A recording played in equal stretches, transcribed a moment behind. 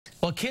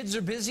Well, kids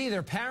are busy,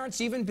 their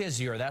parents even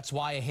busier. That's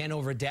why a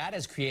Hanover dad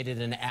has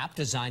created an app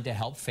designed to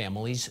help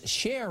families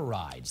share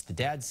rides. The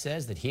dad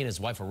says that he and his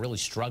wife are really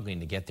struggling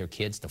to get their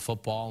kids to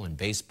football and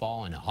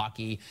baseball and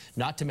hockey,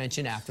 not to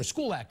mention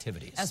after-school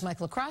activities. As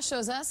LaCrosse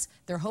shows us,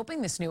 they're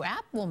hoping this new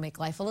app will make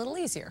life a little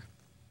easier.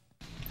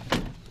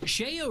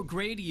 Shay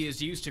O'Grady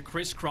is used to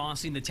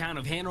crisscrossing the town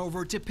of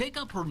Hanover to pick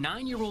up her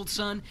 9-year-old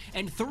son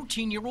and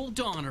 13-year-old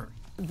daughter.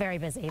 Very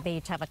busy. They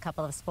each have a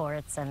couple of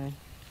sports, and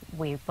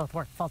we both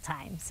work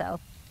full-time, so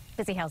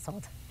busy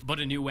household.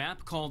 But a new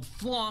app called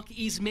Flock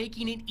is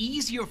making it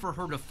easier for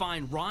her to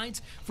find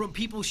rides from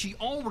people she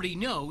already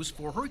knows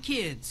for her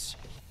kids.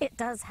 It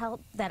does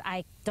help that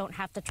I don't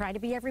have to try to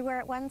be everywhere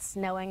at once,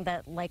 knowing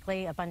that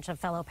likely a bunch of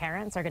fellow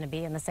parents are going to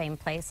be in the same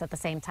place at the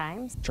same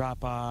time.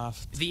 Drop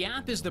off. The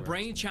app is the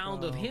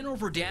brainchild of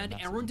Hanover dad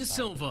Aaron De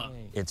Silva.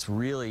 It's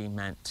really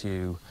meant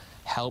to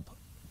help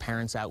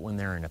parents out when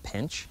they're in a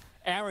pinch.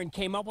 Aaron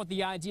came up with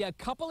the idea a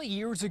couple of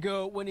years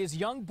ago when his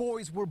young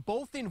boys were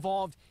both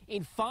involved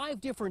in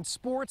 5 different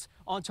sports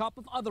on top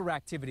of other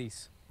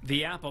activities.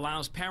 The app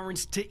allows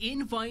parents to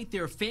invite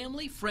their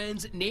family,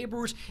 friends,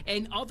 neighbors,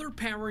 and other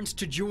parents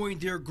to join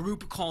their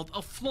group called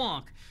a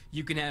flock.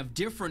 You can have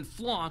different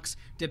flocks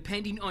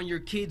depending on your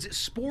kid's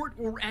sport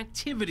or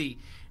activity.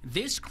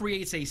 This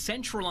creates a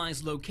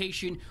centralized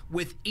location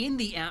within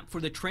the app for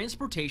the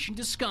transportation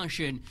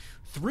discussion.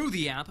 Through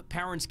the app,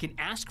 parents can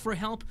ask for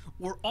help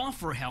or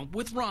offer help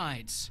with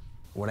rides.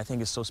 What I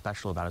think is so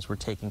special about it is we're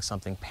taking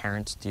something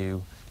parents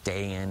do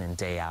day in and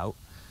day out,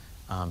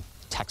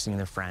 texting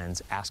their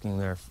friends, asking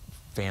their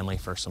family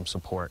for some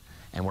support,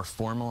 and we're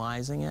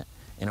formalizing it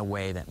in a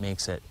way that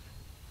makes it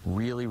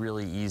really,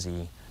 really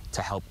easy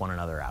to help one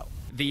another out.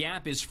 The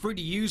app is free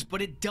to use,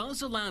 but it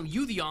does allow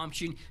you the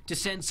option to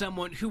send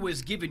someone who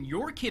has given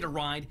your kid a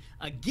ride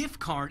a gift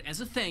card as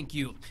a thank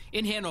you.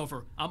 In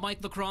Hanover, I'm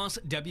LaCrosse,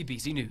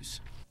 WBZ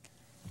News.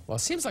 Well,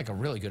 it seems like a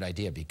really good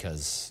idea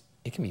because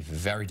it can be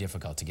very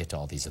difficult to get to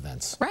all these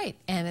events. Right,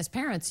 and as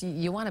parents,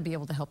 you want to be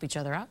able to help each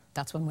other out.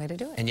 That's one way to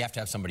do it. And you have to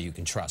have somebody you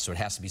can trust, so it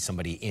has to be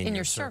somebody in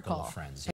your circle of friends.